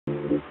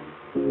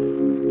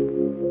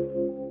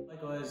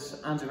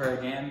guys, Andrew here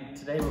again.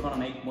 Today we're going to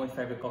make my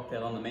favourite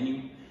cocktail on the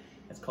menu.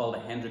 It's called a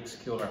Hendrick's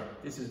Cooler.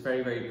 This is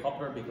very, very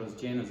popular because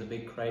gin is a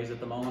big craze at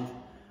the moment.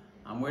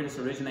 And where this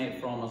originated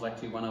from was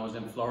actually when I was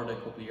in Florida a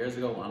couple of years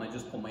ago, and I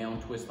just put my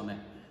own twist on it.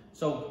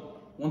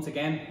 So once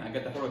again, I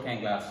get the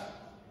hurricane glass.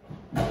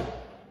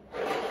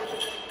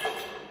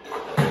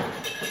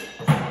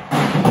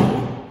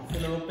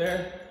 Fill it up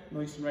there,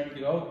 nice and ready to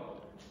go.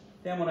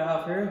 Then what I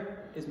have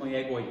here is my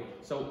egg white.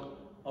 So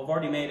I've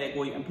already made egg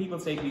white, and people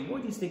say to me, why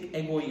do you stick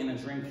egg white in a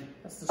drink?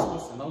 That's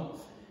disgusting, no?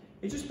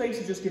 It just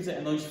basically just gives it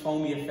a nice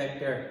foamy effect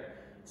there.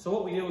 So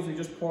what we do is we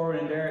just pour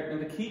it in there. Now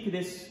the key to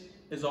this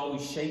is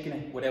always shaking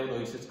it without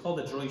ice. It's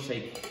called a dry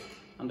shake.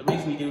 And the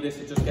reason we do this,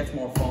 it just gets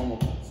more foam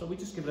up. So we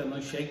just give it a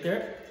nice shake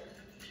there.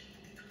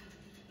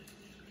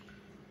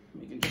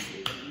 We can just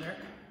leave it in there.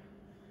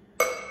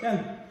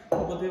 Then,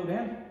 what we'll do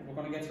then, we're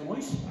going to get some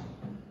ice.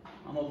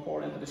 And we'll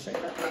pour it into the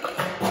shaker.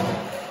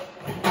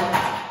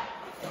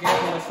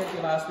 Again, what I said to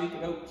you last week,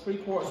 about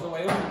 3/4 of the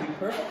way up will be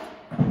perfect.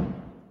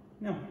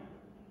 Now,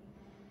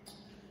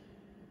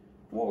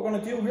 what we're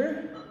going to do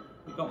here,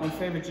 we've got my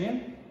favourite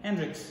gin,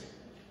 Hendrick's.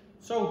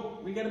 So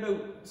we get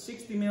about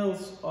 60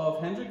 mils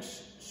of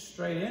Hendrick's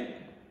straight in.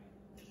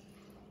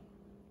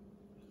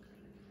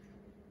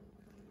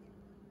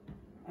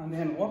 And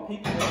then what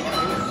people do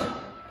is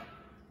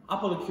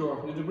apple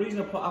liqueur. Now the reason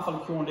I put apple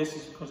liqueur on this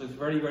is because it's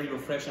very, very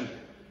refreshing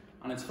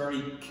and it's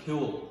very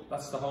cool.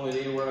 That's the whole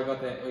idea where I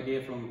got the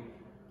idea from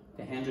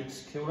the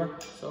Hendrick's cooler.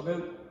 So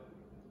about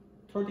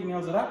 30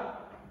 mils of that.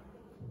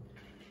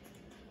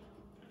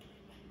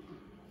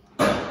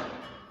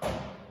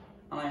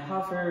 And I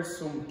have here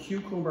some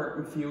cucumber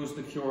infused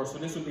liqueur. So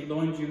this will be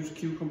lime juice,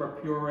 cucumber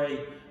puree,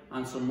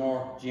 and some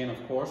more gin,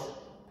 of course.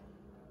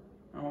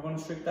 And we're going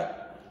to stick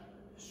that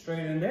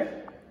straight in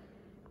there.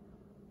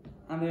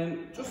 And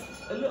then just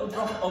a little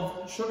drop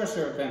of sugar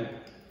syrup then.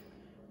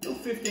 About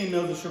 15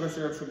 mils of sugar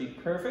syrup should be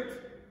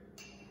perfect.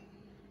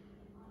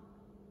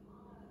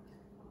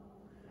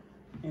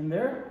 In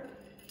there.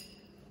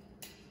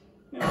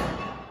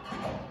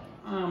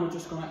 And we're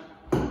just going to,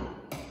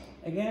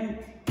 again,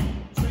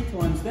 3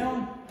 times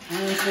down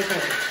and flip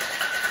over.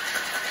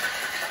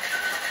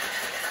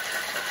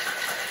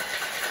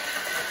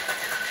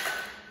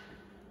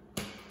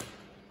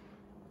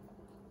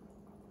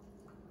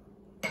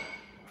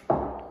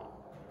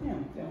 Yeah,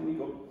 down we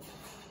go.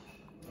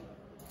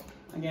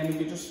 Again, we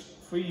could just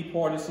freely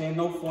pour this in,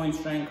 no fine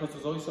strain because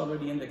there's ice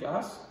already in the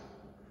glass.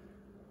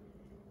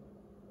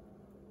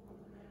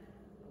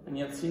 And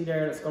you'll see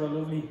there it's got a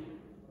lovely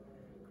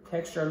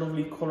texture,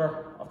 lovely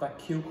colour of that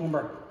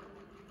cucumber.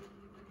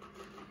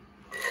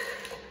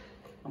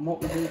 And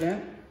what we do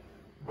then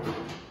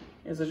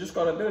is I just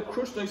got a bit of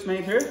crushed ice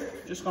made here.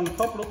 Just going to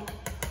top it up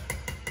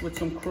with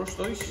some crushed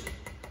ice.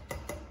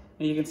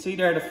 And you can see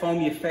there the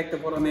foamy effect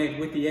of what I made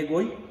with the egg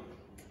white.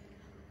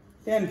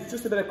 Then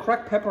just a bit of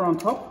cracked pepper on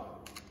top.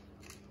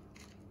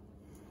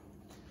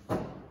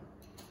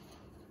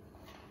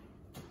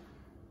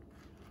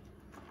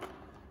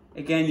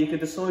 Again, you can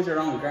decide your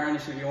own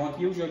garnish if you want.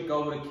 Usually I'd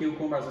go with a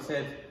cucumber, as I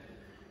said,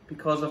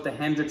 because of the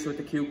Hendrick's with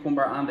the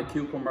cucumber and the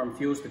cucumber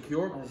infused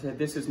liqueur. As I said,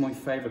 this is my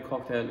favourite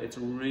cocktail. It's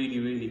really,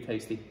 really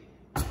tasty.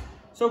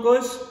 So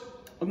guys,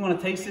 I'm going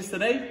to taste this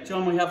today.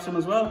 John might have some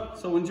as well.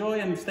 So enjoy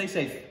and stay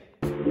safe.